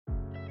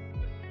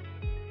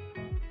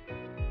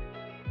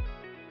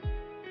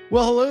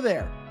Well, hello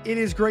there. It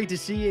is great to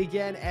see you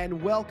again,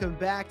 and welcome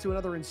back to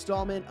another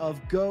installment of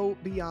Go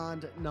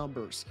Beyond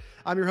Numbers.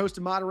 I'm your host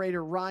and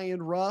moderator,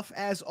 Ryan Ruff.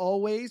 As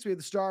always, we have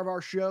the star of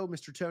our show,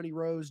 Mr. Tony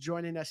Rose,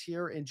 joining us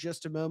here in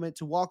just a moment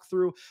to walk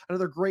through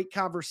another great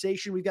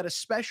conversation. We've got a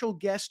special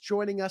guest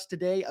joining us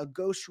today, a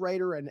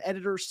ghostwriter and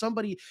editor,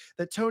 somebody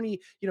that Tony,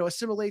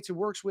 assimilates and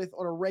works with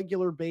on a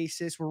regular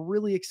basis. We're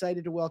really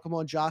excited to welcome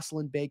on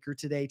Jocelyn Baker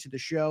today to the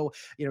show.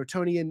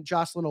 Tony and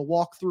Jocelyn will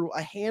walk through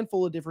a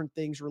handful of different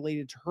things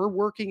related to her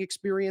working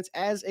experience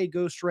as a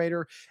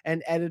ghostwriter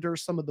and editor,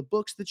 some of the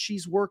books that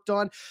she's worked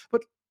on.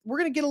 But we're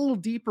going to get a little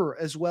deeper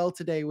as well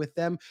today with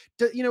them.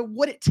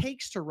 What it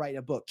takes to write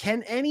a book.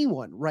 Can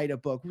anyone write a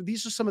book?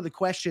 These are some of the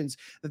questions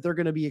that they're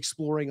going to be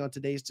exploring on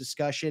today's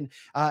discussion.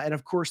 And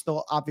of course,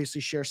 they'll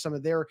obviously share some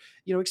of their,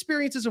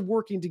 experiences of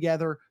working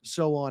together,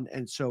 so on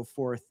and so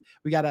forth.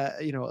 We got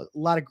a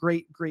lot of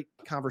great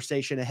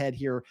conversation ahead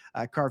here,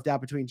 carved out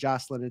between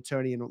Jocelyn and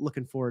Tony, and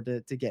looking forward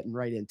to getting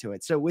right into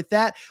it. So with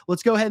that,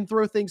 let's go ahead and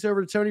throw things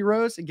over to Tony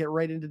Rose and get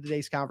right into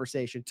today's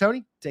conversation.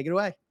 Tony, take it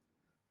away.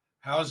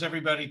 How's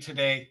everybody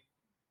today?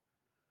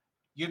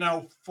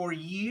 For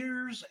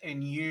years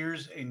and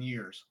years and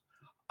years,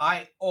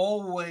 I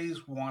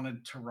always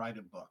wanted to write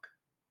a book,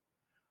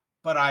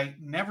 but I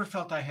never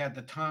felt I had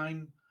the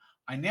time.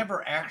 I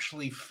never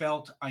actually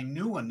felt I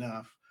knew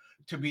enough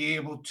to be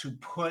able to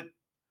put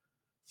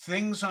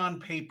things on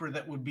paper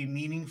that would be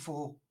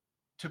meaningful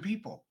to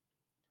people.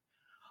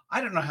 I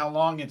don't know how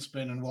long it's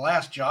been, and we'll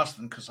ask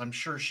Jocelyn because I'm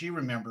sure she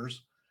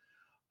remembers.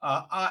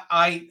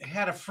 I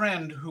had a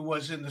friend who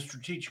was in the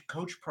strategic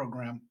coach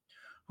program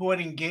who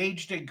had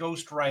engaged a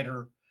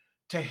ghostwriter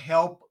to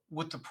help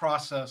with the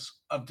process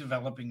of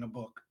developing a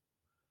book.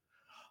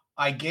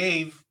 I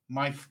gave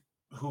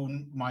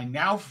who my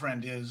now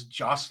friend is,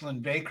 Jocelyn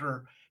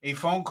Baker, a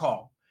phone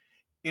call,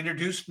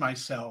 introduced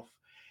myself,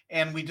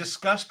 and we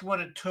discussed what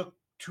it took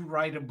to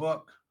write a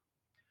book.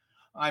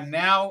 I'm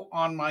now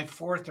on my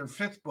fourth or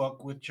fifth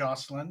book with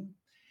Jocelyn,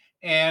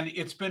 and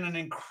it's been an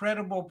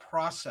incredible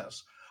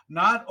process,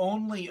 not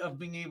only of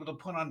being able to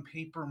put on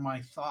paper my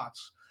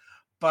thoughts,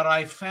 but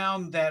I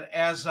found that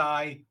as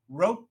I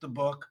wrote the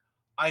book,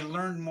 I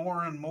learned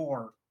more and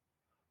more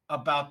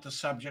about the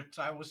subjects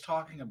I was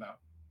talking about.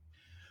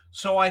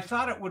 So I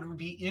thought it would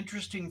be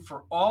interesting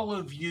for all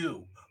of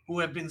you who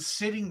have been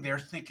sitting there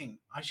thinking,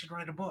 I should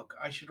write a book,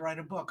 I should write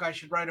a book, I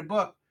should write a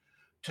book,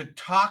 to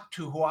talk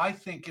to who I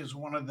think is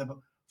one of the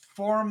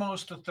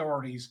foremost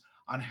authorities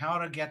on how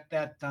to get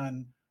that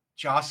done,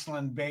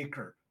 Jocelyn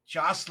Baker.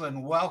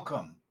 Jocelyn,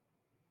 welcome.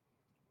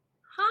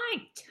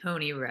 Hi,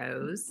 Tony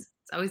Rose.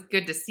 It's always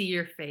good to see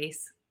your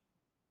face.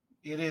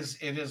 It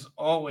is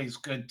always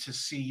good to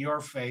see your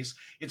face.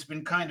 It's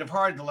been kind of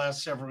hard the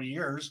last several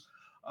years,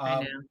 I uh,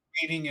 know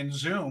meeting in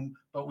Zoom,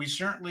 but we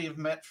certainly have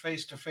met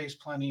face to face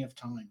plenty of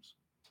times.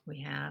 we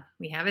have.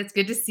 We have. It's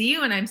good to see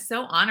you, and I'm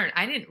so honored.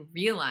 I didn't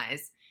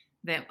realize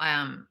that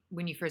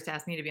when you first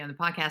asked me to be on the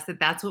podcast, that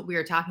that's what we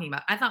were talking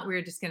about. I thought we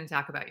were just going to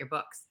talk about your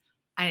books.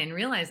 I didn't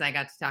realize I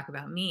got to talk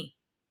about me.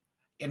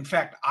 In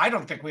fact, I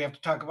don't think we have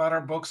to talk about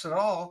our books at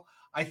all.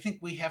 I think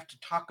we have to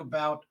talk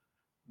about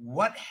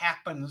what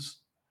happens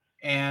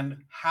and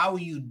how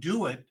you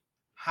do it.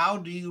 How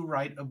do you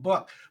write a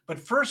book? But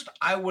first,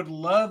 I would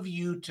love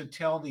you to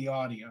tell the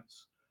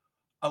audience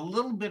a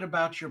little bit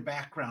about your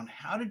background.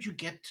 How did you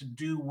get to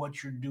do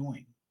what you're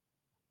doing?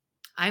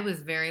 I was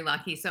very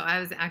lucky. So I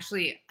was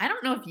actually, I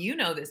don't know if you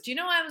know this. Do you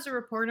know I was a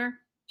reporter?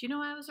 Do you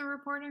know I was a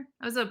reporter?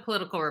 I was a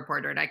political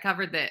reporter, and I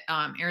covered the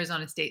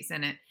Arizona State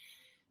Senate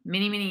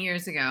many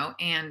years ago.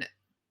 And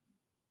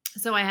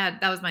so that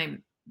was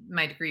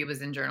my degree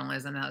was in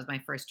journalism. That was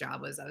my first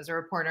job, was I was a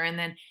reporter. And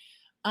then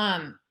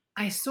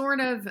I sort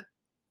of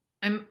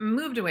I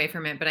moved away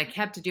from it, but I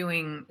kept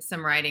doing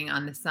some writing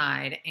on the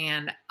side.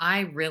 And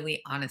I really,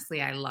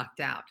 honestly, I lucked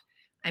out.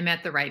 I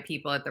met the right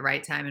people at the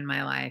right time in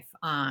my life.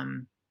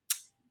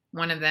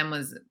 One of them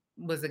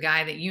was a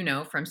guy that you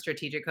know from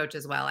Strategic Coach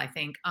as well, I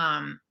think,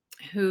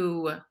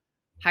 who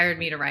hired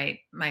me to write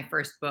my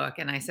first book.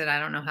 And I said, I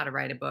don't know how to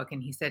write a book.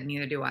 And he said,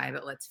 neither do I,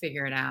 but let's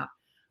figure it out.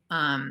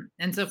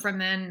 And so from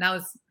then, that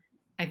was,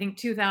 I think,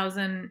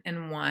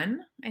 2001,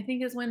 I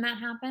think, is when that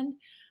happened.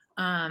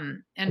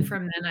 And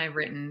from then I've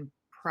written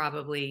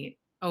probably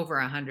over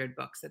 100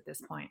 books at this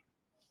point.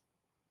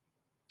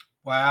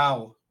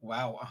 Wow,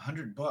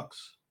 100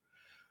 books.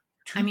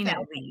 I mean, at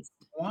least.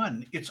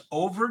 2001. It's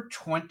over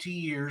 20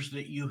 years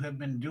that you have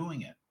been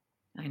doing it.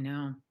 I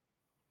know.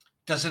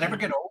 Does it ever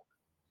get old?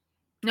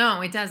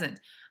 No, it doesn't.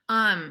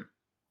 I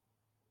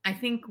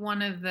think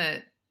one of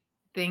the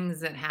things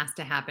that has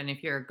to happen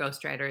if you're a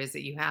ghostwriter is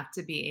that you have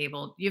to be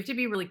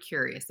really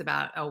curious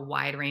about a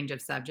wide range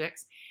of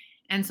subjects.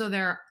 And so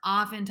there are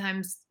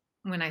oftentimes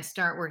when I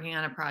start working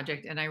on a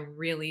project and I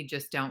really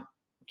just don't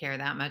care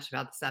that much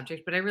about the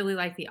subject, but I really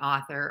like the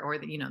author, or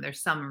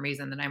there's some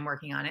reason that I'm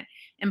working on it.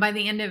 And by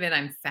the end of it,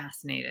 I'm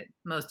fascinated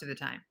most of the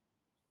time.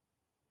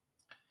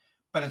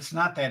 But it's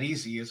not that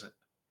easy, is it?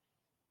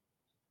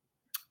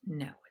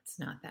 No, it's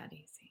not that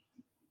easy.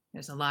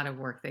 There's a lot of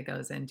work that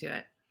goes into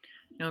it.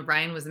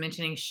 Brian was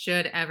mentioning,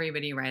 should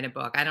everybody write a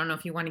book? I don't know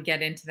if you want to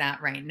get into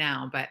that right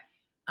now, but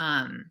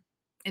um,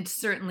 it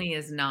certainly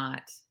is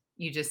not.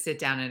 You just sit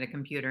down at a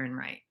computer and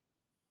write.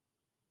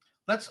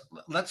 let's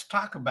let's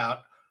talk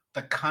about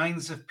the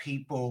kinds of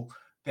people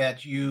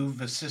that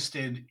you've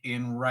assisted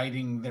in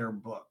writing their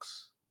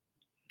books.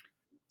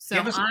 So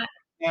Give us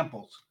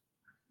examples.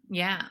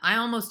 yeah, I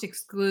almost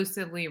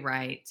exclusively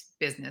write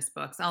business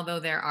books, although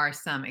there are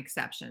some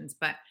exceptions.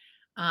 But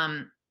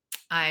um,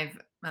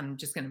 I'm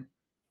just going to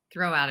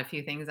throw out a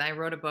few things. I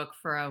wrote a book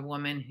for a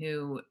woman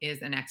who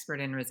is an expert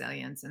in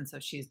resilience, and so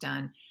she's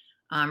done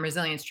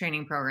resilience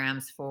training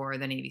programs for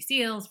the Navy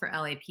SEALs, for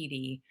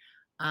LAPD.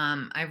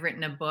 I've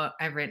written a book.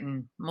 I've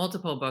written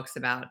multiple books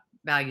about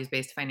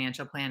values-based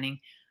financial planning.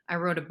 I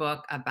wrote a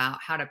book about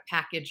how to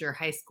package your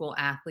high school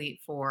athlete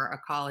for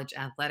a college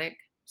athletic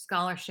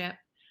scholarship.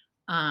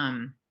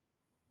 Um,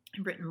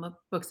 I've written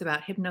books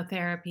about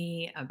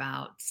hypnotherapy,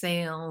 about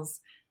sales,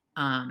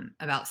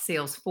 about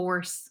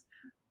Salesforce,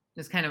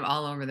 just kind of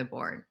all over the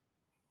board.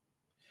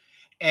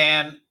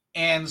 And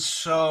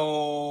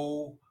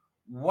so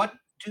what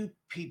do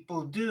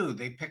people do?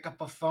 They pick up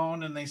a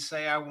phone and they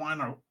say, I want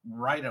to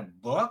write a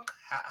book.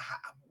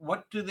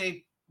 What do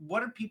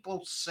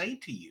people say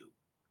to you?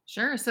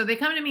 Sure. So they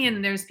come to me,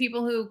 and there's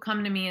people who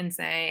come to me and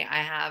say, I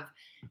have,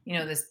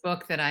 this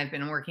book that I've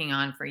been working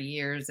on for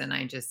years, and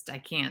I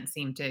can't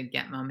seem to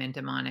get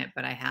momentum on it,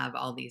 but I have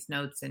all these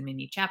notes and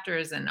mini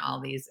chapters and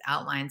all these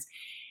outlines.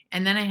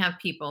 And then I have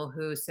people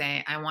who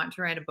say, I want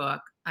to write a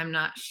book. I'm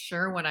not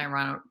sure what I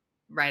want to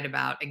write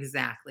about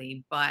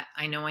exactly, but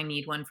I know I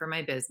need one for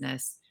my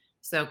business.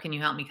 So can you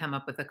help me come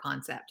up with a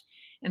concept?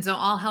 And so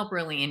I'll help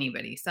really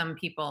anybody. Some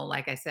people,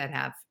 like I said,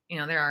 have,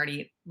 they're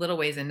already little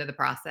ways into the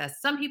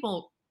process. Some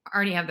people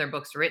already have their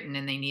books written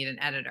and they need an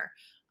editor.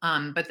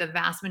 But the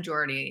vast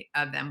majority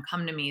of them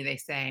come to me, they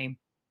say,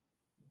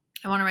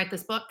 I want to write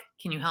this book.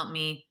 Can you help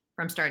me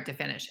from start to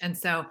finish? And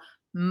so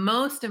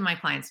most of my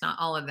clients, not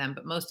all of them,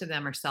 but most of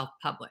them are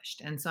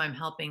self-published. And so I'm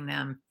helping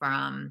them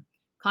from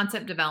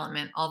concept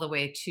development all the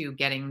way to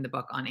getting the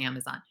book on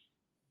Amazon.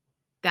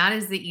 That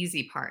is the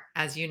easy part,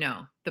 as you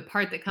know. The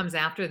part that comes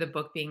after the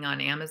book being on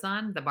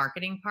Amazon, the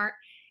marketing part,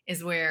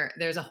 is where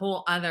there's a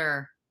whole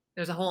other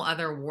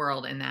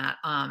world in that.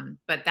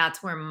 But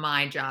that's where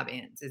my job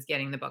ends, is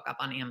getting the book up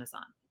on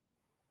Amazon.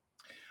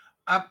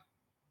 Uh,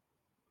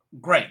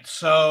 Great.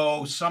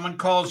 So someone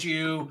calls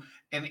you,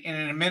 and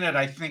in a minute,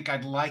 I think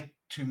I'd like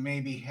to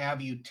maybe have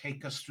you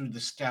take us through the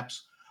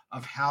steps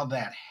of how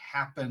that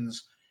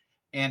happens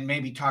and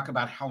maybe talk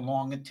about how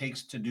long it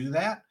takes to do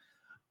that.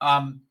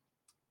 Um,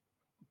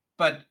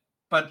 but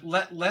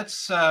let's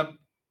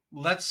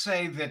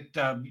say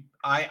that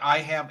I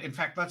have, in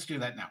fact, let's do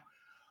that now.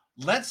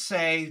 Let's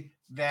say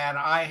that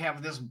I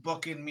have this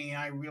book in me.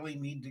 I really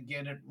need to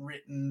get it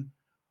written.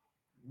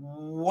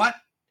 What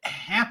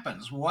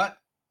happens?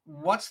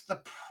 What's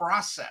the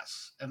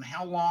process, and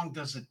how long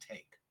does it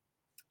take?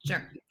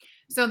 Sure.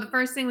 So the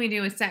first thing we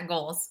do is set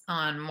goals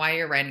on why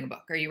you're writing a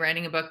book. Are you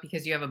writing a book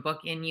because you have a book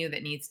in you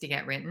that needs to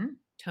get written?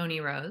 Tony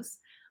Rose.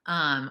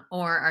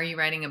 Or are you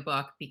writing a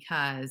book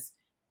because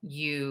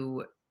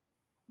you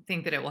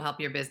think that it will help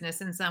your business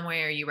in some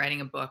way? Are you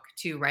writing a book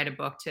to write a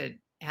book to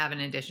have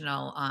an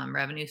additional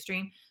revenue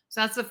stream?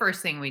 So that's the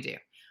first thing we do.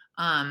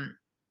 And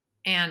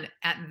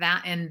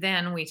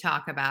then we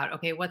talk about,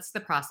 okay, what's the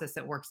process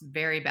that works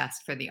very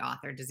best for the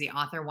author? Does the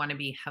author want to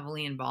be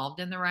heavily involved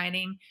in the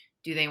writing?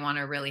 Do they want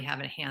to really have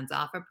a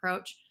hands-off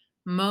approach?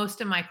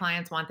 Most of my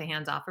clients want the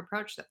hands-off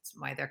approach. That's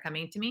why they're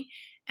coming to me.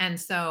 And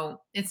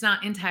so it's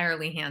not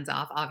entirely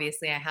hands-off.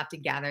 Obviously, I have to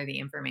gather the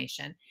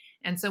information.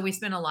 And so we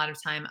spend a lot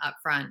of time up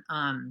front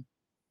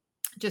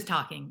just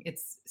talking.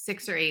 It's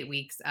 6 or 8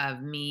 weeks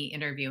of me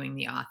interviewing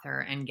the author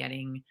and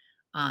getting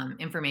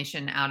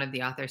information out of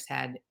the author's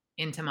head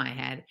into my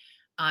head,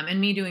 and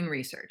me doing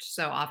research.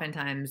 So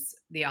oftentimes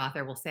the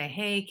author will say,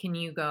 hey, can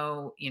you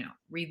go,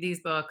 read these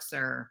books,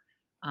 or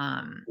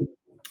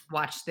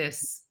watch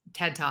this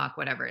TED Talk,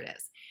 whatever it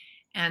is.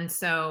 And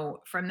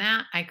so from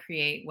that, I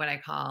create what I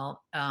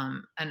call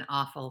an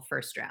awful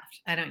first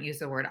draft. I don't use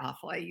the word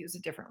awful. I use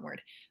a different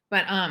word,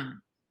 but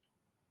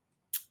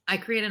I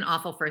create an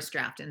awful first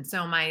draft. And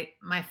so my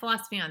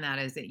philosophy on that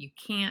is that you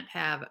can't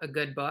have a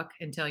good book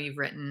until you've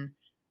written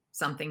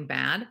something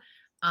bad.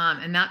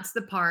 And that's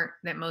the part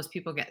that most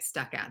people get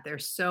stuck at. They're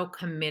so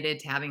committed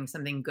to having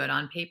something good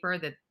on paper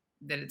that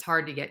it's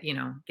hard to get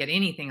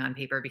anything on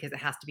paper, because it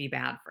has to be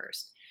bad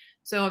first.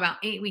 So about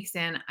 8 weeks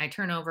in, I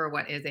turn over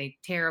what is a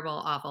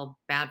terrible, awful,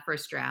 bad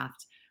first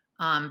draft.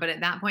 But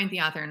at that point,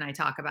 the author and I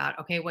talk about,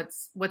 okay,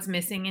 what's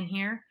missing in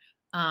here?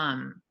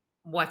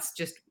 What's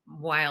just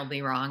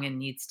wildly wrong and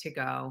needs to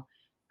go?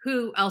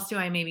 Who else do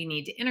I maybe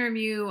need to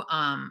interview?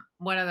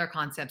 What other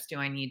concepts do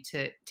I need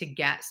to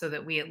get, so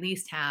that we at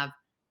least have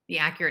the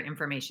accurate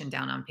information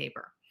down on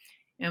paper?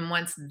 And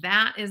once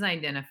that is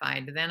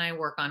identified, then I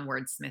work on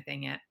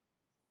wordsmithing it.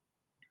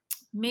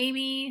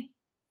 Maybe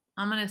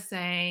I'm going to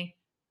say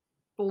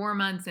 4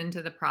 months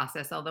into the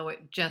process, although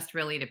it just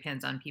really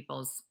depends on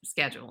people's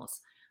schedules.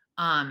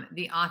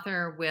 The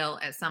author will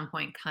at some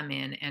point come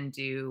in and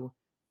do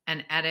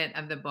an edit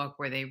of the book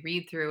where they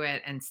read through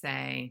it and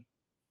say,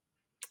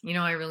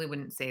 I really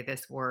wouldn't say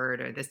this word,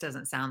 or this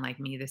doesn't sound like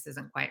me. This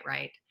isn't quite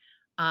right.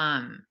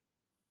 Um,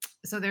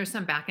 so there's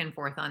some back and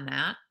forth on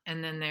that.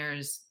 And then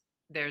there's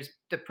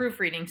the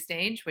proofreading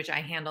stage, which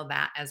I handle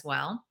that as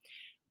well.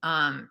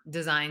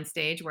 Design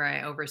stage, where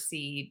I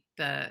oversee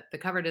the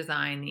cover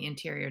design, the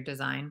interior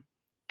design,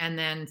 and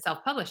then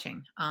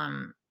self-publishing,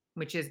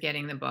 which is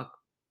getting the book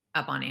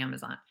up on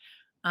Amazon.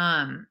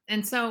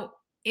 And so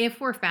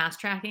if we're fast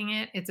tracking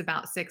it, it's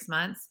about 6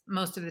 months.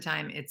 Most of the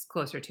time it's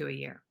closer to a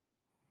year.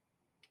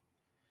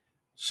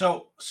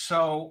 So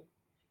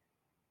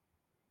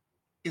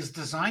is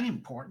design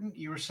important?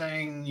 You were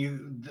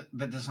saying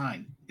the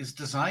design. Is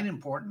design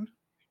important?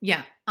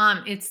 Yeah.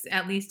 It's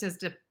at least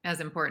as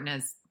important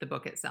as the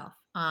book itself,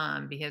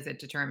 because it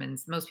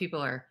determines, most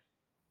people are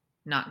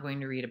not going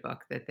to read a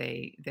book that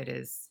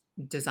is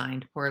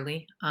designed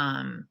poorly.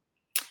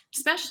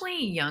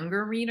 Especially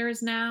younger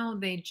readers now,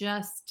 they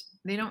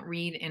don't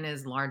read in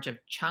as large of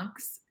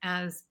chunks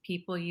as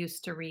people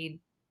used to read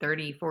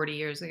 30, 40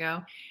 years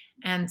ago.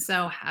 And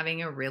so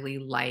having a really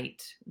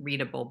light,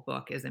 readable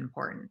book is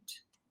important.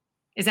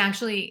 It's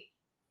actually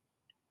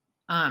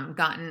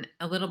gotten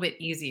a little bit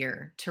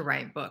easier to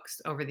write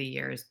books over the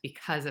years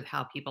because of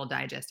how people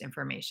digest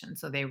information.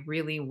 So they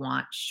really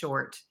want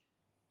short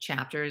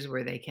chapters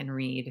where they can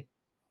read,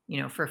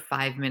 for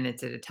 5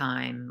 minutes at a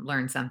time,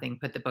 learn something,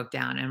 put the book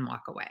down, and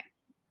walk away.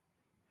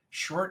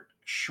 Short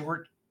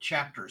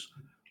chapters.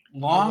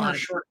 Long or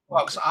short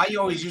books. I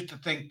always used to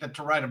think that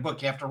to write a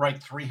book, you have to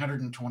write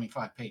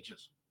 325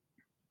 pages.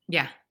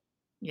 Yeah.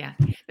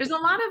 There's a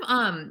lot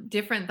of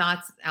different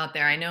thoughts out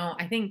there.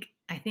 I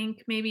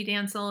think maybe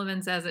Dan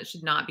Sullivan says it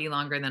should not be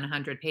longer than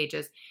 100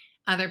 pages.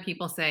 Other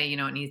people say,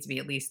 it needs to be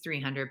at least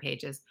 300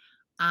 pages.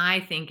 I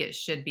think it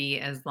should be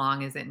as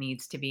long as it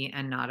needs to be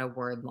and not a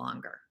word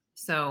longer.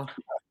 So,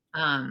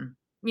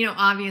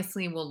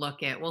 obviously we'll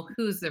look at, well,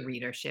 who's the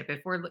readership?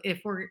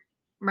 If we're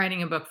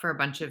writing a book for a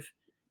bunch of,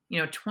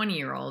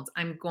 20-year-olds,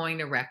 I'm going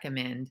to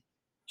recommend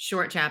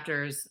short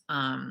chapters,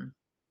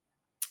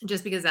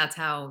 just because that's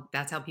how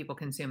people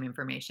consume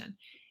information.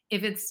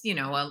 If it's,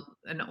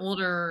 an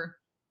older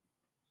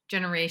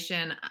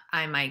generation,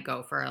 I might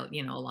go for a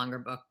longer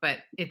book, but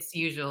it's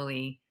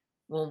usually,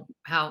 well,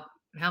 how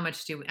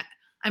much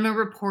I'm a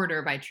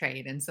reporter by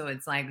trade. And so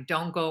it's like,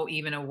 don't go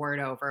even a word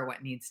over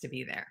what needs to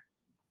be there.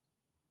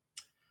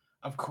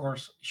 Of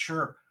course.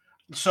 Sure.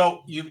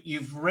 So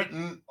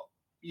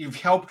you've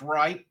helped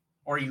write,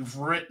 or you've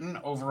written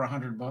over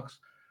 100 books.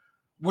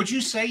 Would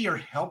you say you're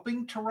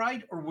helping to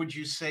write, or would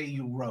you say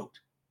you wrote?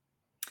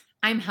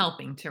 I'm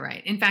helping to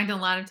write. In fact, a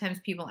lot of times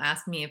people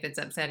ask me if it's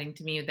upsetting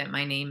to me that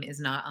my name is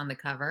not on the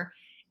cover.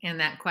 And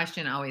that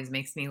question always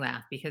makes me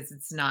laugh, because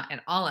it's not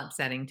at all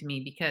upsetting to me,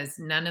 because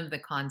none of the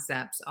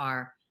concepts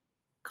are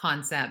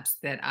concepts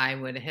that I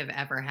would have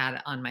ever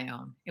had on my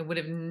own. It would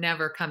have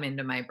never come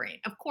into my brain.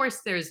 Of course,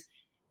 there's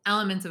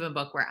elements of a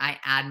book where I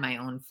add my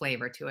own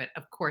flavor to it.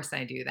 Of course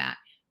I do that.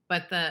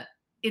 But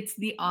it's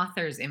the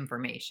author's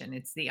information.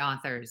 It's the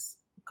author's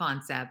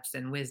concepts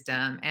and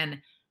wisdom. And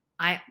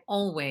I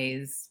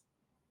always,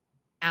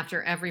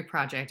 after every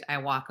project, I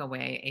walk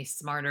away a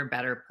smarter,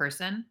 better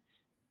person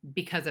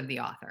because of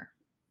the author.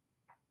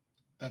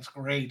 That's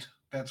great.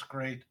 That's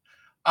great.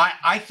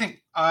 I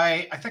think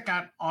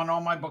on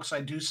all my books,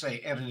 I do say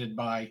edited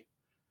by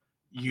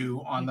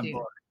you on the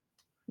book.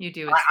 You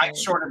do. I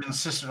sort of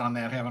insisted on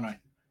that, haven't I?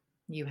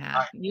 You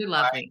have. You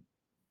love me.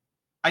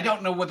 I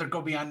don't know whether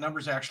Go Beyond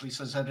Numbers actually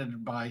says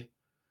edited by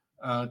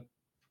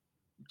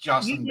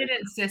Jocelyn. You did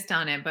insist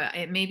on it, but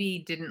it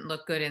maybe didn't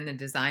look good in the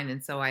design,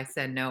 and so I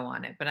said no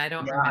on it. But I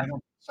don't remember. I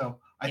don't, so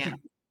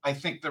I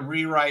think the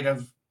rewrite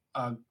of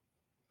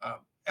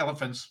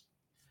Elephants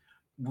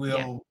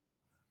will,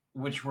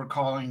 which we're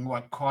calling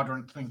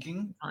Quadrant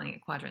Thinking. Calling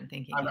it Quadrant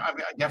Thinking. I'm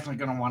definitely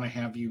going to want to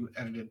have you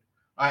edited.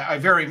 I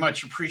very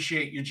much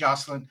appreciate you,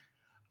 Jocelyn.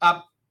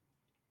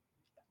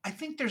 I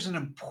think there's an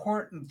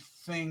important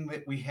thing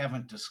that we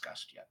haven't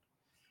discussed yet.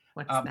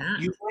 What's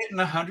that? You've written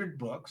 100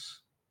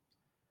 books,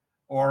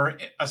 or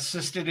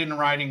assisted in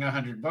writing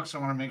 100 books. I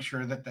want to make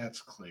sure that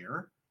that's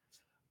clear.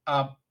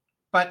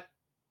 But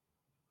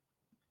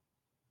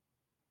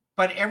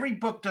every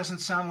book doesn't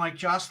sound like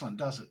Jocelyn,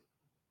 does it?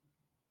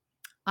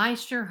 I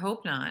sure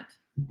hope not.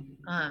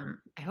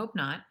 I hope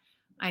not.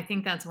 I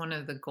think that's one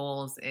of the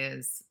goals,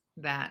 is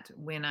that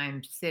when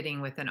I'm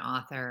sitting with an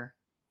author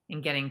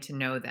and getting to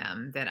know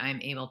them, that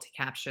I'm able to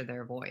capture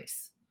their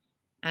voice.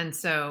 And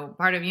so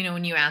part of,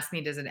 when you ask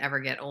me, does it ever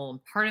get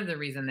old? Part of the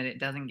reason that it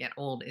doesn't get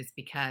old is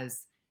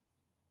because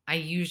I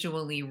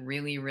usually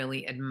really,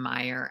 really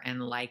admire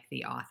and like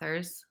the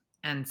authors.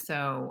 And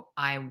so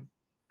I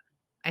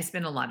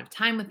spend a lot of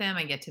time with them.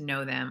 I get to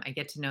know them. I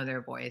get to know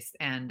their voice.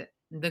 And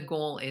the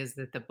goal is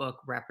that the book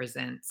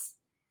represents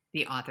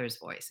the author's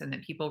voice, and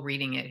that people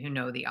reading it who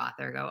know the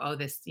author go, oh,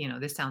 this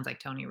sounds like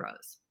Tony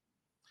Rose.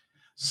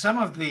 Some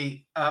of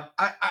the,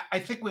 I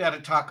think we ought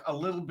to talk a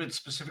little bit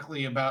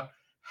specifically about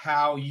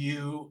how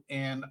you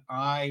and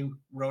I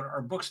wrote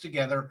our books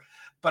together,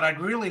 but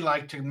I'd really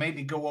like to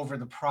maybe go over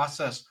the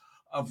process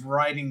of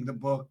writing the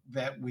book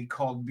that we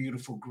called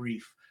Beautiful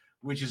Grief,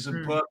 which is a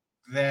Mm. book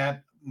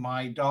that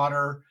my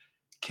daughter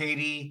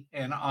Katie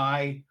and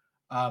I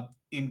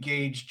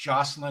engaged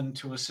Jocelyn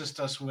to assist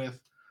us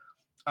with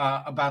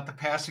about the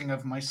passing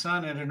of my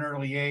son at an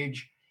early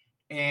age,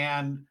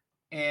 and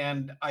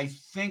I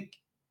think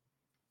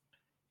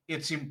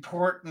it's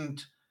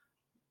important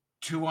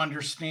to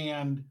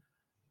understand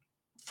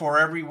for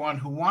everyone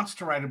who wants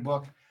to write a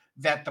book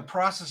that the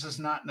process is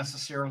not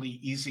necessarily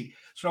easy.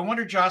 So I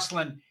wonder,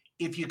 Jocelyn,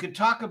 if you could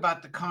talk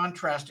about the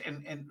contrast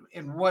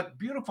and what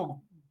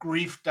Beautiful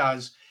Grief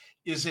does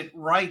is it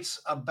writes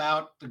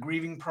about the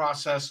grieving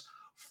process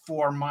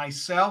for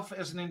myself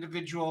as an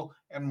individual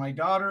and my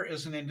daughter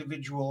as an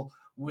individual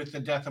with the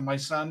death of my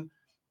son.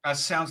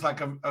 Sounds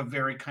like a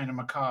very kind of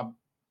macabre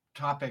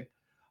topic,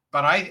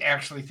 but I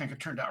actually think it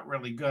turned out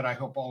really good. I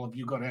hope all of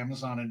you go to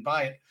Amazon and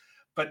buy it.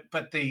 But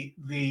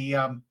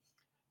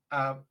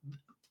uh,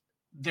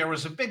 there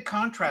was a big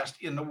contrast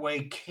in the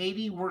way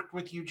Katie worked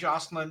with you,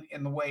 Jocelyn,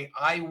 and the way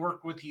I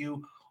worked with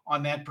you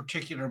on that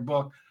particular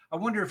book. I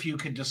wonder if you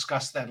could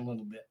discuss that a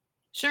little bit.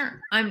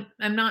 Sure. I'm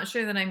not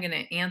sure that I'm going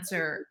to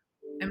answer.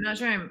 I'm not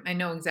sure I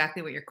know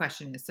exactly what your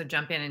question is. So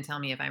jump in and tell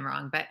me if I'm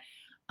wrong. But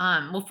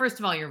well, first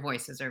of all, your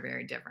voices are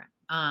very different.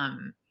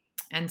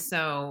 And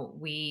so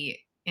we,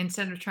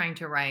 instead of trying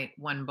to write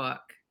one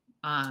book,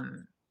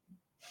 um,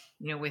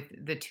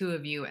 with the two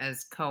of you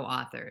as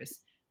co-authors,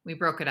 we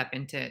broke it up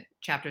into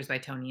chapters by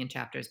Tony and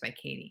chapters by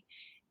Katie.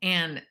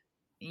 And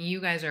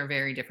you guys are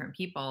very different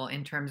people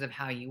in terms of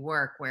how you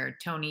work, where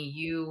Tony,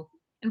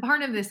 and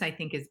part of this I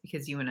think is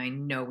because you and I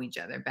know each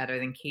other better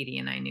than Katie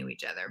and I knew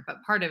each other,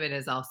 but part of it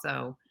is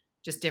also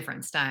just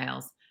different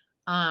styles.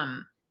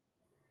 Um,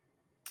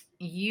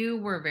 you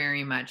were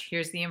very much,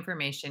 here's the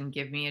information,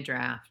 give me a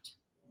draft,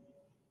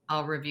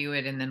 I'll review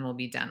it, and then we'll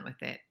be done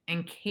with it.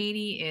 And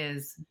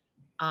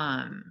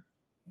um,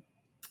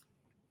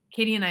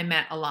 Katie and I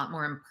met a lot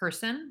more in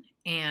person,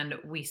 and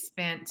we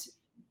spent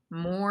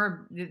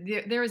more.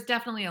 There was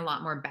definitely a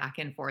lot more back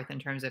and forth in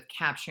terms of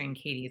capturing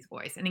Katie's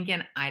voice. And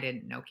again, I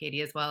didn't know Katie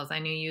as well as I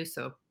knew you,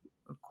 so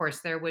of course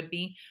there would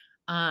be.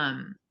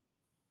 But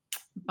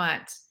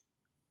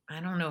I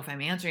don't know if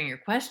I'm answering your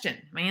question.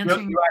 Am I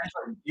answering your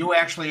question? You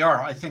actually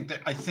are. I think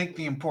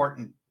the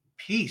important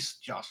piece,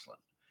 Jocelyn,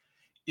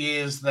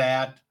 is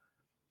that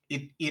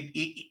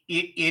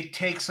it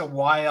takes a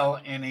while,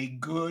 and a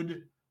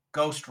good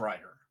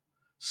ghostwriter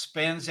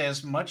spends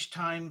as much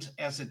time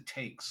as it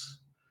takes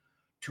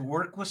to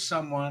work with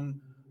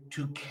someone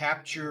to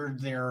capture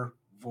their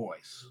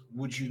voice.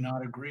 Would you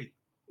not agree?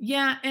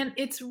 Yeah, and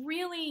it's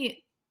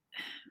really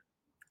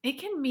it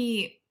can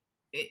be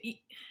it,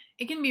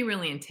 it can be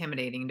really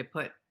intimidating to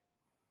put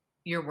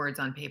your words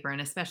on paper,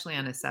 and especially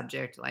on a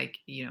subject like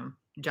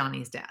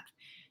Johnny's death.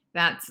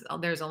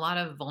 There's a lot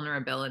of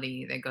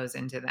vulnerability that goes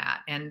into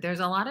that, and there's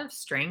a lot of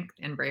strength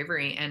and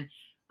bravery. And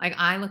like,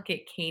 I look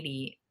at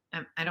Katie,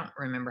 I don't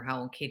remember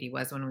how old Katie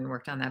was when we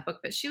worked on that book,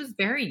 but she was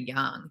very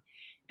young,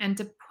 and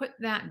to put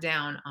that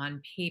down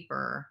on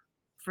paper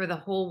for the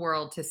whole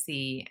world to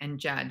see and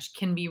judge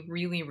can be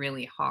really,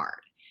 really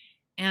hard.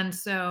 And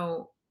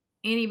so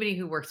anybody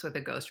who works with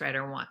a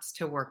ghostwriter wants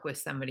to work with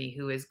somebody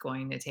who is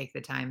going to take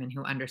the time and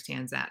who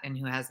understands that and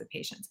who has the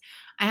patience.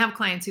 I have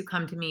clients who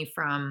come to me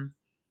from,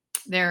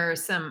 there are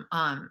some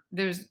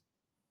there's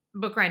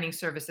book writing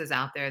services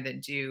out there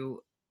that do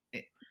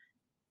eh,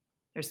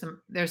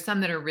 there's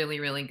some that are really,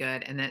 really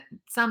good, and that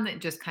some that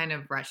just kind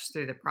of rush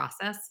through the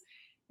process.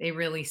 They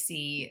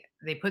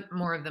put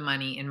more of the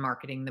money in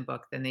marketing the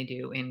book than they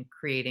do in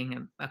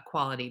creating a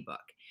quality book.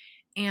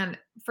 And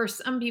for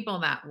some people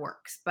that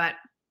works, but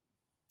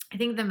I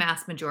think the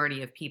vast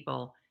majority of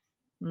people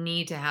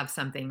need to have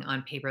something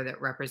on paper that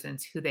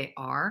represents who they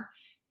are.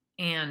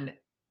 And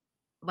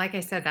like I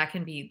said, that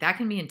can be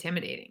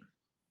intimidating.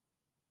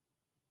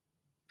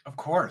 Of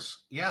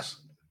course,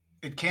 yes,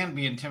 it can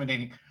be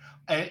intimidating,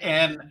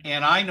 and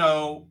I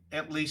know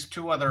at least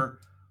two other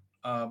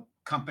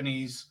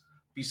companies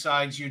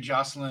besides you,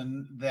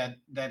 Jocelyn,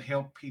 that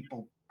help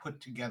people put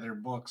together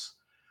books.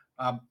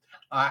 Um,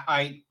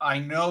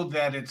 I know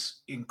that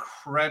it's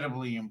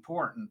incredibly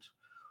important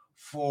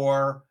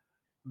for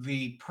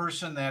the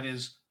person that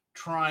is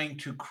trying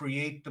to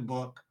create the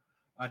book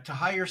to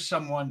hire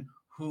someone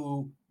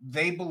who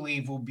they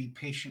believe will be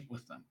patient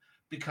with them,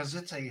 because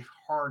it's a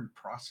hard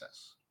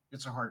process.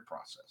 It's a hard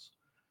process.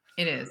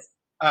 It is.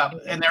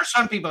 And there are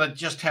some people that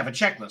just have a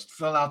checklist.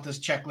 Fill out this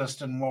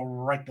checklist, and we'll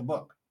write the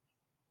book.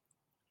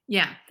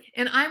 Yeah.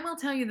 And I will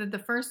tell you that the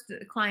first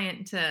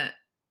client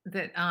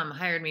that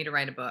hired me to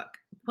write a book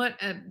put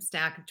a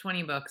stack of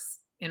 20 books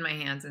in my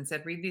hands and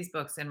said, read these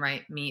books and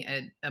write me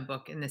a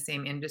book in the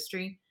same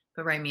industry,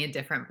 but write me a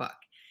different book.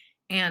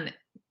 And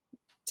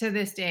to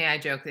this day, I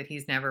joke that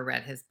he's never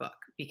read his book,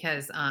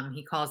 because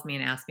he calls me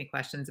and asks me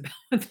questions about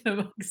what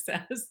the book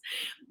says.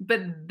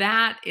 But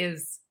that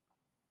is,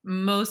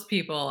 most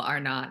people are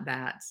not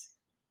that.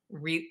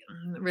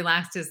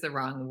 relaxed is the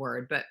wrong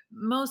word, but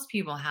most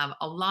people have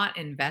a lot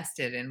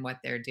invested in what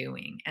they're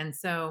doing. And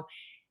so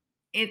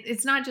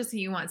it's not just that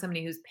you want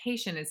somebody who's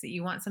patient, it's that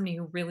you want somebody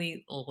who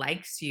really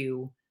likes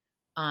you,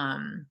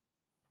 um,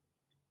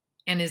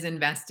 and is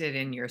invested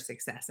in your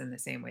success in the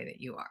same way that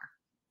you are.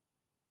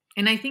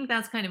 And I think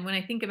that's kind of when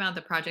I think about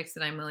the projects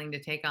that I'm willing to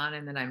take on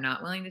and that I'm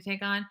not willing to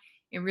take on,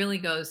 it really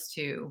goes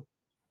to,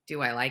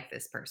 do I like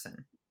this person?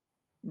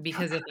 How,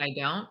 Because if I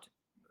don't,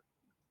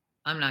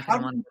 I'm not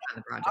going how to do want to you, work on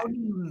the how project. do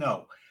you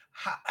know?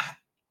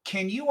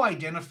 Can you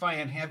identify,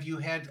 and have you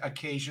had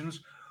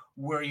occasions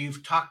where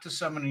you've talked to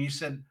someone and you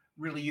said,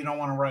 really, you don't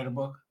want to write a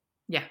book?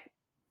 Yeah.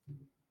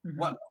 Mhm.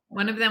 What,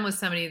 One of them was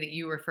somebody that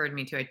you referred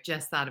me to. I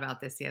just thought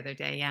about this the other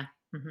day. Yeah.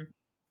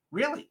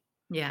 really?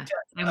 Yeah.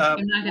 You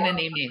I'm not going to want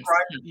name to names.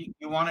 describe,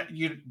 you want to,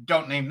 you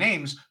don't name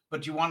names,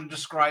 but you want to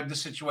describe the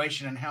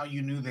situation and how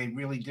you knew they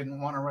really didn't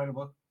want to write a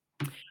book?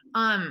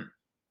 Um,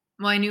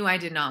 well, I knew I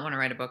did not want to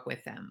write a book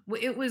with them.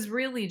 It was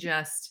really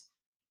just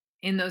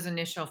in those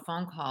initial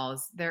phone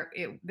calls,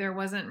 there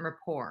wasn't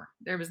rapport.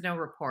 There was no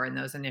rapport in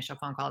those initial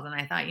phone calls. And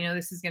I thought,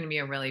 this is going to be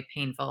a really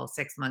painful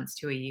 6 months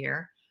to a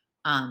year,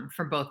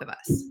 for both of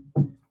us.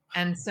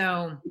 And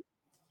so,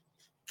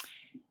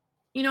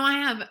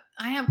 I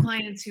have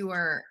clients who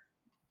are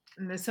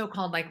the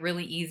so-called like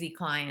really easy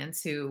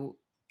clients who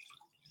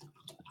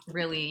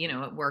really,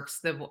 it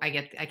works.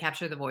 I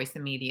capture the voice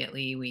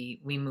immediately.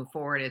 We move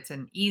forward. It's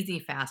an easy,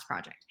 fast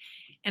project.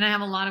 And I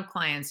have a lot of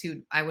clients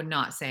who I would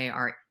not say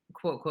are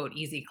quote quote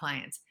easy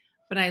clients,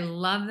 but I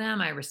love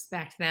them. I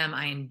respect them.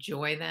 I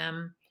enjoy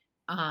them.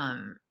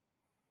 Um,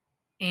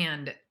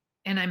 and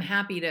I'm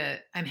happy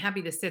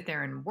to sit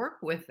there and work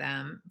with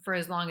them for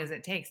as long as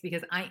it takes,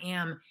 because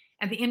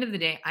at the end of the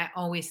day, I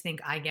always think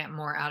I get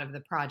more out of the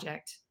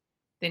project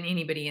than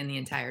anybody in the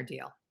entire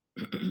deal.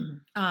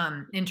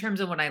 In terms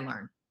of what I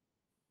learn,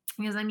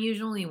 because I'm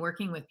usually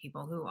working with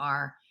people who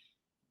are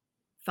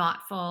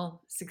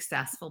thoughtful,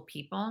 successful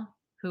people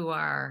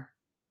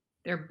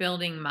they're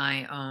building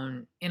my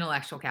own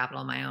intellectual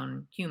capital, my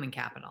own human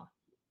capital.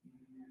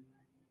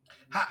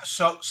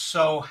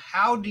 So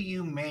how do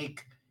you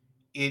make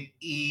it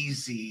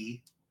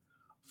easy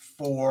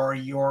for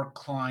your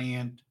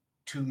client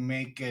to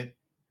make it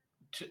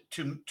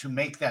to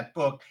make that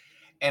book,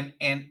 and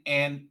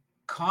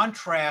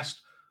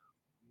contrast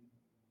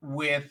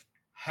with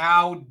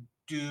how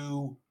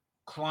do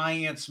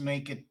clients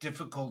make it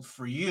difficult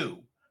for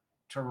you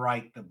to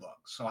write the book?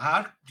 So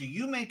how do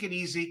you make it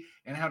easy,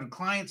 and how do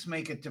clients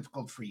make it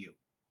difficult for you?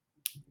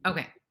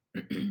 Okay.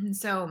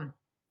 So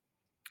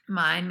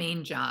my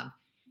main job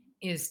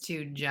is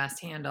to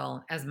just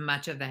handle as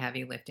much of the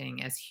heavy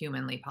lifting as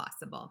humanly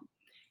possible.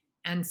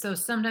 And so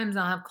sometimes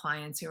I'll have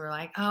clients who are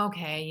like, oh,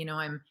 okay,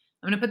 I'm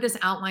going to put this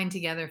outline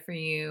together for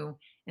you.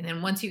 And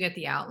then once you get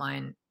the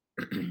outline,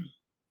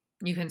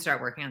 you can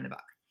start working on the book.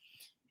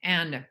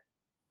 And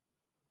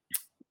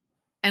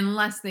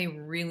unless they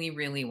really,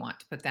 really want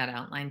to put that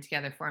outline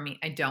together for me,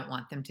 I don't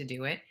want them to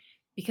do it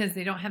because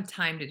they don't have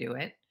time to do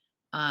it.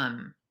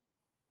 I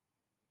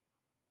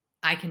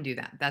can do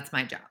that. That's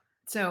my job.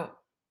 So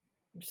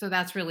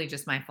that's really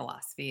just my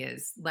philosophy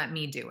is let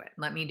me do it.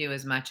 Let me do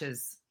as much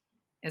as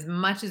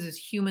is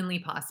humanly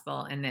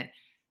possible and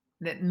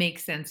that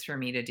makes sense for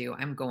me to do.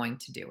 I'm going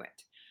to do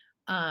it.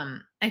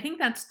 I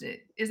think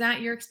is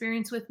that your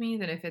experience with me,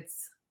 that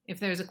if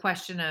there's a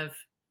question of,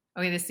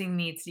 okay, this thing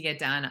needs to get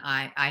done,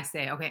 I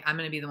say, okay, I'm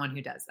going to be the one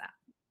who does that.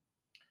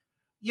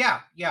 Yeah,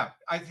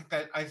 I think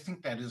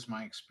that is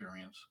my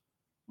experience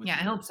with Yeah,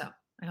 you.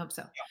 I hope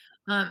so.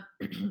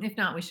 If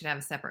not, we should have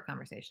a separate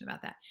conversation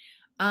about that.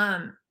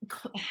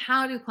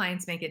 How do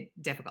clients make it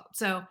difficult?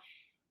 So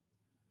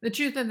the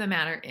truth of the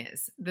matter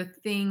is, the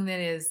thing that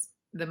is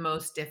the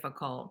most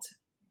difficult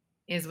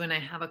is when I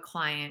have a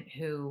client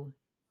who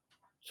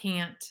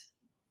can't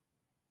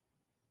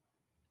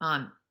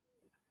um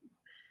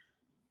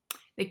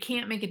they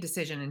can't make a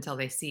decision until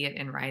they see it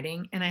in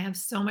writing. And I have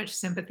so much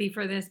sympathy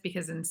for this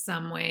because in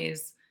some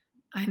ways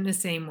I'm the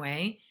same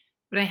way.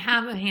 But I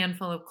have a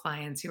handful of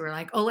clients who are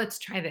like, oh, let's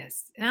try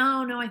this.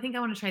 No, I think I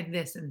want to try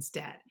this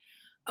instead.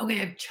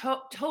 Okay, I've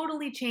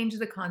totally changed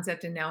the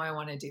concept and now I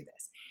want to do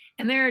this.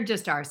 And there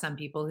just are some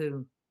people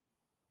who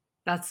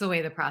that's the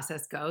way the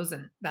process goes,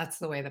 and that's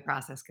the way the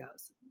process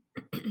goes.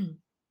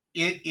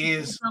 It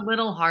is. It's a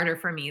little harder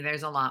for me.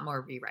 There's a lot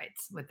more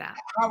rewrites with that.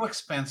 How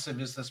expensive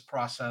is this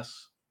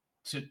process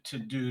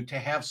to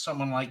have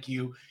someone like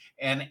you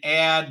and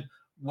add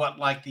what,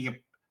 like, the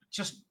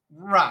just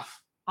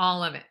rough,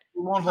 All of it.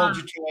 we won't hold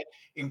you to it,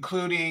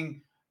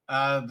 including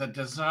the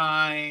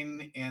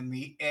design and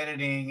the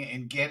editing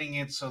and getting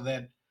it so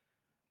that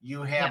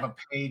you have a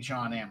page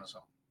on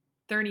Amazon?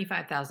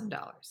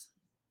 $35,000.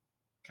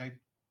 Okay.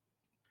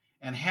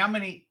 And how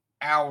many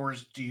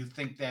hours do you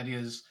think that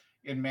is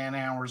in man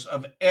hours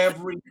of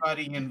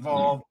everybody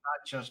involved,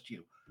 not just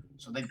you?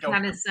 So they don't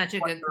That is such a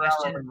what good your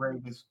question. hourly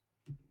rate is.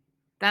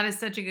 That is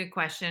such a good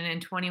question.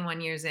 And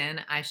 21 years in,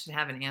 I should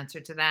have an answer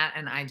to that.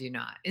 And I do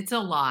not. It's a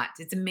lot.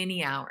 It's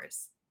many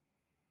hours,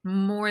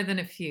 more than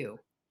a few.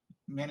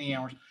 Many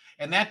hours.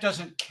 And that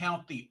doesn't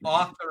count the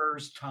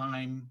author's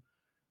time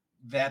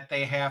that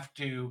they have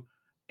to,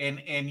 and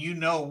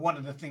one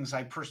of the things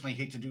I personally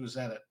hate to do is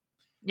edit.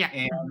 Yeah.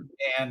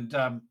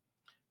 And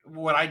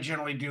what I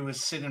generally do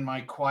is sit in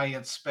my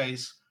quiet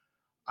space.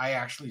 I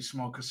actually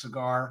smoke a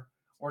cigar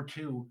or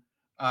two,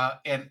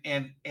 and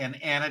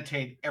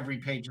annotate every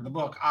page of the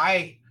book.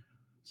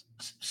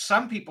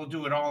 Some people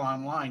do it all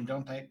online,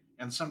 don't they?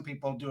 And some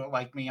people do it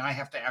like me. I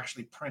have to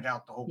actually print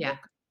out the whole Yeah.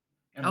 book.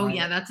 Oh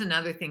yeah, that's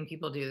another thing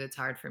people do that's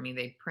hard for me.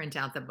 They print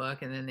out the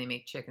book and then they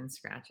make chicken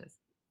scratches.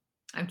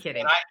 I'm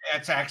kidding.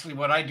 That's actually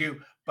what I do,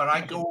 but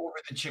I go over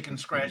the chicken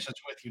scratches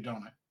with you,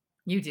 don't I?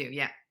 You do,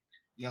 yeah.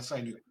 Yes,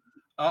 I do.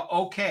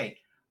 Okay.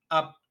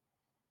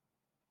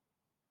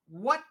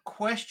 What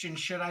question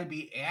should I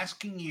be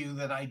asking you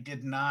that I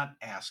did not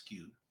ask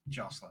you,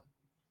 Jocelyn?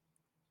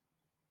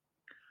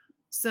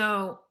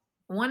 So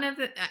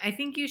I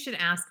think you should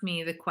ask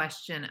me the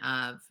question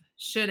of,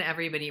 should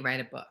everybody write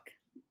a book?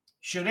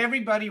 Should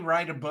everybody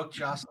write a book,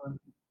 Jocelyn?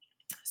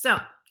 So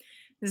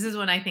this is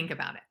what I think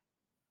about it.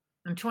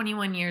 I'm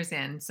 21 years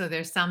in, so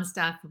there's some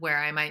stuff where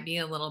I might be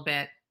a little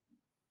bit,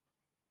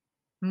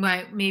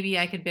 maybe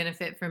I could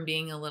benefit from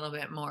being a little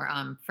bit more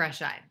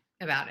fresh-eyed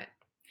about it.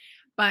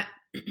 But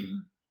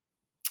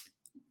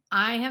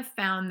I have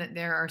found that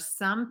there are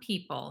some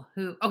people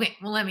who, okay,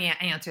 well, let me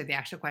answer the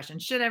actual question.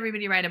 Should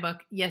everybody write a book?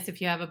 Yes,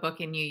 if you have a book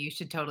in you, you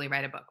should totally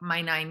write a book.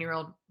 My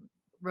 9-year-old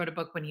wrote a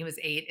book when he was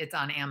 8. It's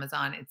on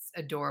Amazon. It's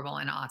adorable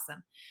and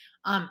awesome.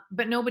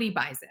 But nobody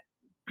buys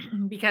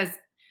it because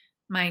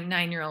my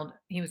 9-year-old,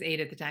 he was 8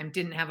 at the time,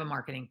 didn't have a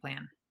marketing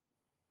plan.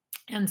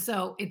 And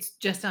so it's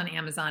just on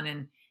Amazon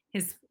and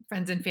his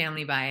friends and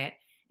family buy it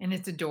and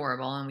it's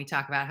adorable. And we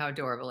talk about how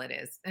adorable it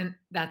is. And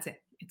that's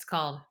it. It's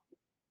called,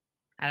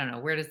 I don't know,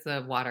 Where Does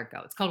the Water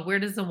Go? It's called Where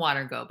Does the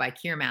Water Go by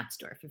Keir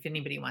Matzdorf, if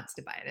anybody wants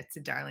to buy it. It's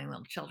a darling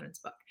little children's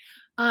book.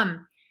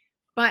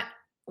 But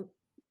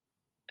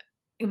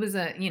it was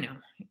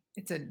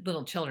it's a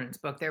little children's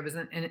book. There was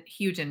a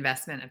huge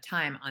investment of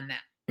time on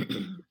that.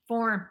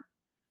 For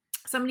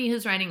somebody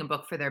who's writing a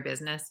book for their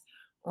business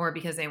or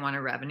because they want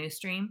a revenue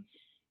stream,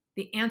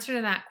 the answer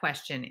to that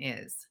question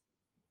is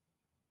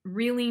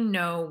really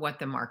know what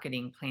the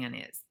marketing plan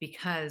is,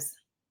 because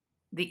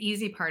the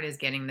easy part is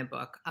getting the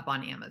book up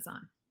on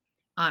Amazon.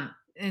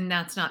 And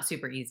that's not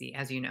super easy,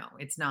 as you know.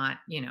 It's not,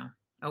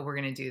 oh, we're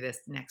going to do this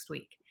next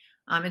week.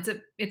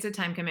 It's a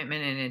time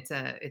commitment and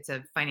it's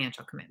a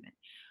financial commitment.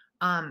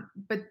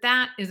 But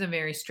that is a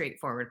very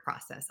straightforward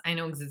process. I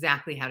know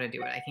exactly how to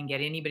do it. I can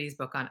get anybody's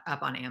book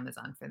up on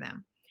Amazon for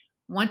them.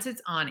 Once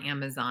it's on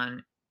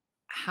Amazon,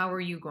 how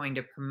are you going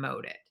to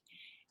promote it?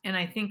 And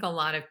I think a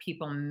lot of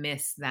people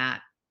miss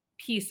that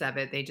piece of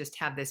it. They just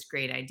have this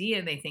great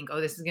idea. They think, oh,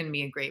 this is going to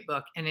be a great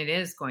book. And it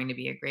is going to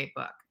be a great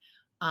book.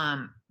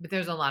 But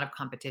there's a lot of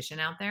competition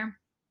out there.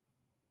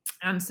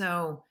 And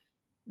so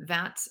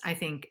that's, I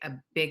think, a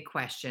big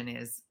question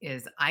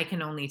is I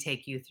can only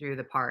take you through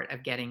the part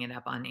of getting it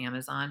up on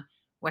Amazon.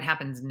 What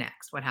happens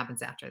next? What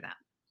happens after that?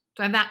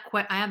 So I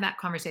have that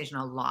conversation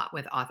a lot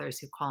with authors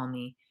who call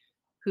me,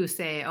 who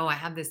say, oh, I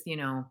have this,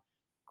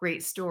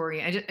 great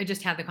story. I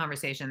just had the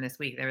conversation this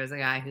week. There was a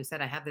guy who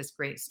said, I have this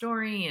great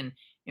story and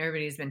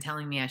everybody's been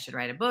telling me I should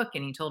write a book.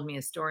 And he told me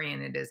a story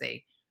and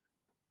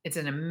it's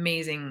an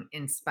amazing,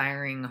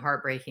 inspiring,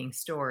 heartbreaking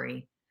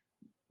story,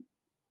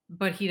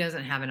 but he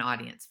doesn't have an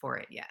audience for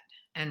it yet.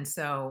 And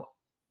so,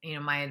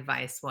 my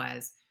advice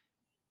was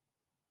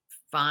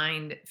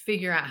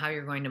figure out how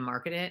you're going to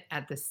market it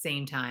at the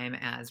same time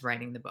as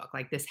writing the book.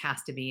 Like, this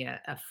has to be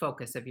a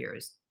focus of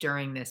yours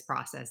during this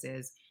process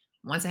is,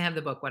 once I have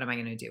the book, what am I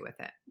going to do with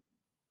it?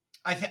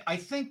 I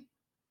think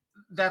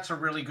that's a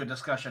really good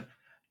discussion.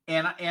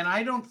 And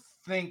I don't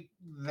think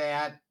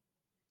that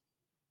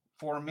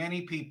for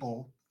many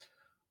people,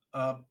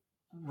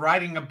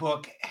 writing a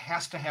book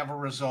has to have a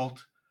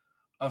result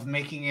of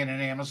making it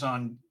an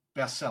Amazon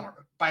bestseller.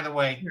 By the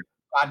way,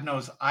 God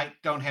knows I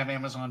don't have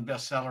Amazon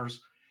bestsellers,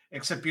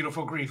 except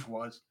Beautiful Grief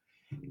was.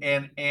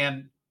 But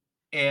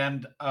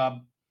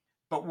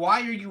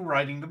why are you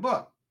writing the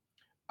book?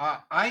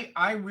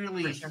 I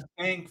really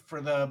think,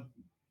 for the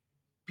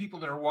people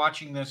that are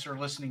watching this or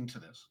listening to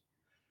this,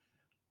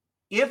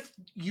 if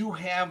you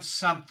have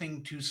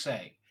something to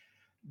say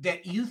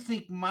that you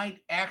think might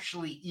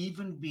actually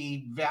even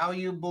be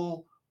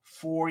valuable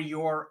for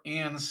your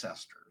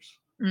ancestors,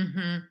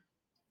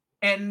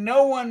 and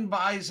no one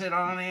buys it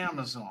on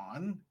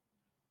Amazon,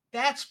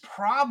 that's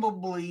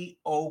probably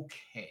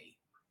okay.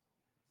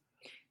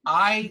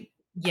 I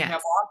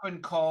have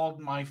often called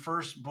my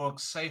first book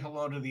Say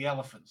Hello to the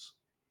Elephants,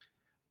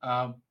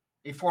 a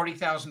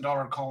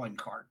 $40,000 calling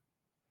card.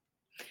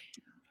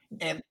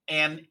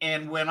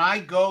 And when I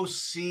go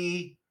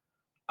see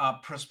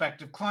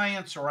prospective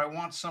clients, or I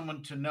want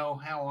someone to know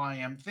how I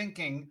am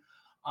thinking,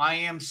 I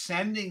am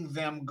sending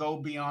them Go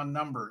Beyond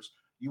Numbers.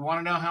 You want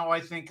to know how I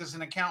think as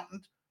an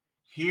accountant?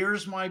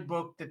 Here's my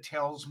book that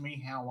tells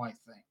me how I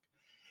think.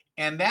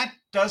 And that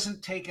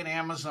doesn't take an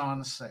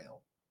Amazon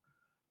sale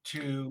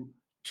to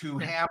to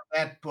Yeah. have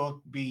that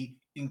book be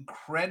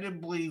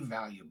incredibly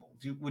valuable.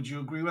 Would you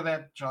agree with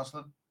that,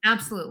 Jocelyn?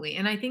 Absolutely.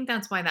 And I think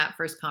that's why that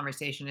first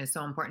conversation is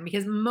so important,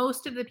 because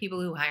most of the people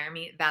who hire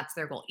me, that's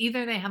their goal.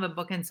 Either they have a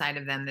book inside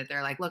of them that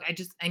they're like, look,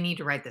 I need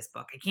to write this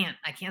book. I can't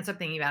stop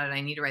thinking about it.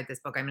 I need to write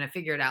this book. I'm going to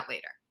figure it out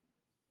later.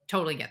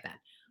 Totally get that.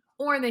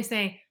 Or they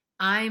say,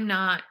 I'm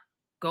not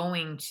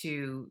going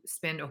to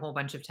spend a whole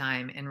bunch of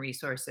time and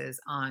resources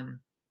on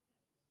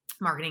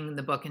marketing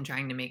the book and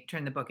trying to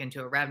turn the book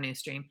into a revenue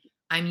stream.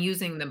 I'm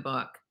using the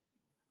book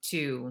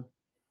to,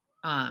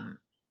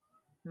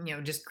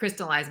 just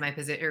crystallize my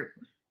position, or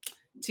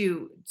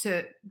to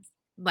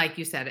like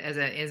you said,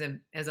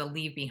 as a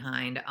leave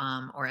behind,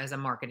 or as a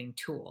marketing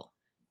tool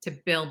to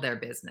build their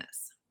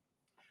business.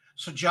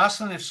 So,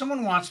 Jocelyn, if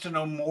someone wants to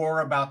know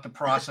more about the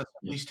process,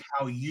 at least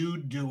how you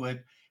do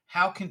it,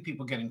 how can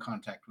people get in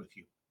contact with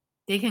you?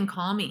 They can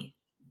call me.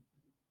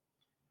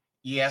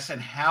 Yes,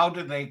 and how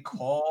do they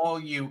call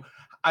you?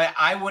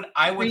 I would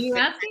Are you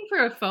think, asking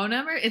for a phone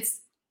number?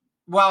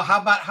 well,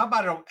 how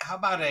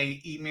about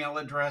a email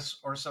address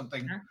or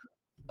something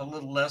a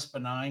little less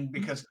benign,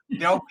 because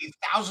there'll be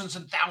thousands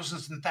and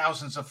thousands and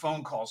thousands of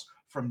phone calls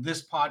from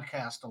this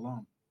podcast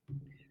alone.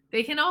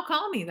 They can all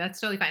call me. That's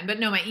totally fine. But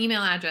no, my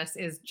email address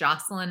is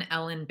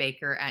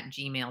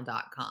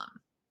jocelynellenbaker@gmail.com.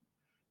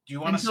 Do you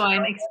want And to so I'm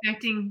spell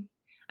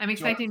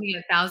expecting to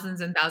get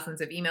thousands and thousands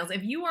of emails.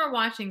 If you are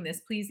watching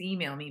this, please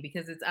email me,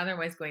 because it's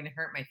otherwise going to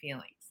hurt my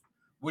feelings.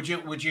 Would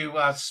you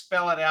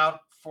spell it out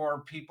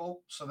for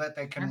people so that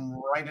they can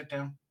write it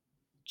down?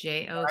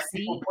 I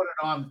think we'll JOC put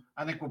it on.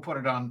 I think we'll put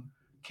it on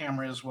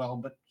camera as well,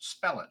 but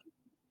spell it.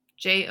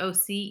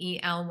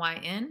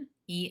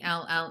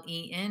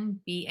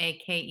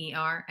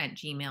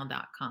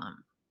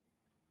 JOCELYNELLENBAKER@gmail.com.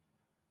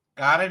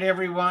 Got it,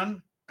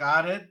 everyone.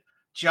 Got it.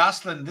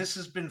 Jocelyn, this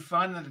has been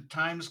fun and the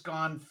time's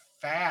gone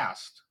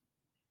fast.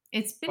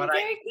 It's been But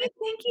very good.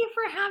 Thank you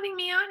for having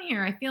me on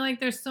here. I feel like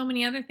there's so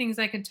many other things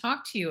I could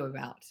talk to you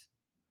about.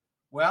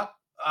 Well,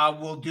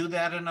 we'll do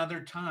that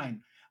another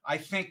time. I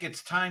think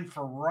it's time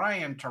for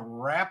Ryan to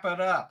wrap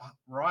it up.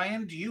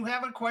 Ryan, do you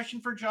have a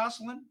question for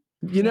Jocelyn?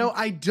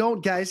 I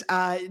don't, guys.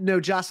 No,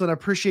 Jocelyn, I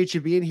appreciate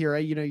you being here.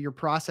 Your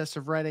process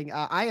of writing.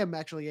 I am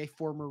actually a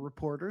former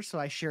reporter, so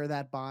I share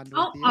that bond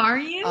with you. Are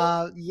you?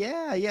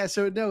 Yeah.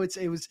 So no,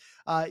 it was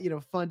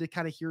fun to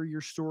kind of hear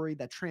your story,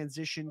 that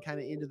transition kind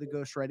of into the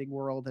ghostwriting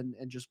world,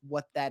 and just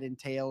what that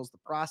entails, the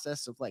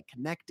process of like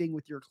connecting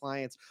with your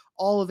clients,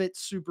 all of it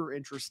super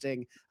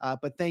interesting.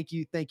 But thank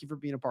you for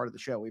being a part of the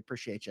show. We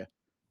appreciate you.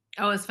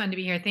 Oh, it's fun to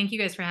be here. Thank you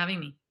guys for having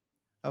me.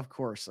 Of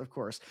course.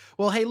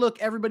 Well, hey, look,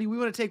 everybody, we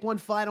want to take one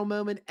final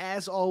moment,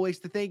 as always,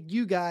 to thank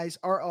you guys,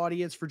 our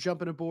audience, for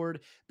jumping aboard,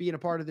 being a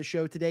part of the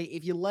show today.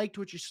 If you liked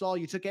what you saw,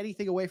 you took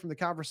anything away from the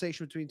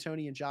conversation between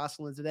Tony and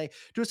Jocelyn today,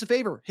 do us a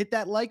favor, hit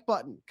that like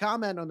button,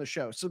 comment on the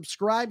show,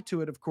 subscribe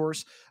to it, of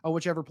course, on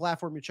whichever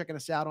platform you're checking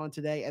us out on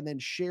today, and then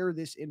share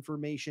this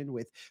information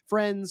with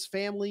friends,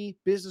 family,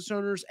 business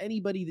owners,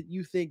 anybody that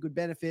you think would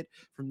benefit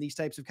from these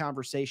types of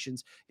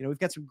conversations. We've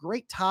got some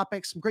great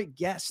topics, some great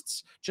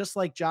guests, just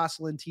like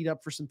Jocelyn teed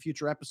up for some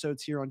future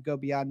episodes here on Go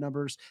Beyond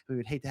Numbers. We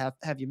would hate to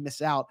have you miss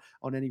out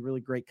on any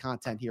really great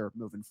content here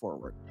moving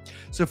forward.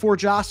 So for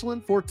Jocelyn,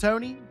 for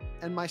Tony,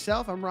 and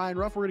myself, I'm Ryan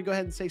Ruff. We're going to go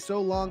ahead and say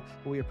so long,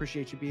 but we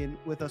appreciate you being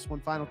with us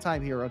one final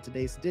time here on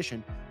today's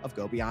edition of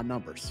Go Beyond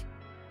Numbers.